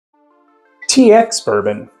TX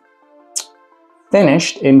Bourbon,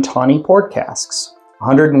 finished in tawny port casks,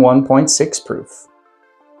 101.6 proof.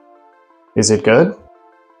 Is it good?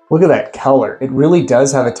 Look at that color. It really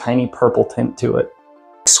does have a tiny purple tint to it.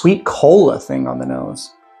 Sweet cola thing on the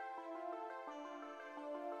nose.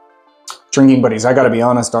 Drinking buddies, I gotta be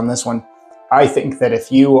honest on this one. I think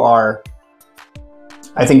if you are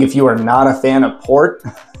not a fan of port,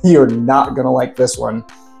 you're not gonna like this one.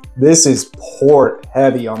 This is port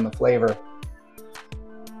heavy on the flavor.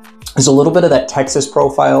 There's a little bit of that Texas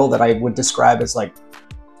profile that I would describe as like,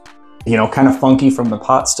 you know, kind of funky from the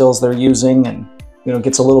pot stills they're using, and, you know,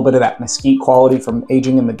 gets a little bit of that mesquite quality from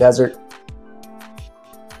aging in the desert.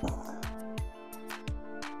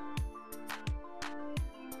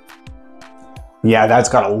 Yeah, that's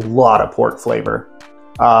got a lot of port flavor.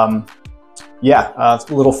 Yeah, it's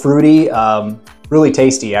a little fruity, really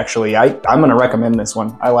tasty actually. I'm gonna recommend this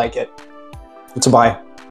one. I like it. It's a buy.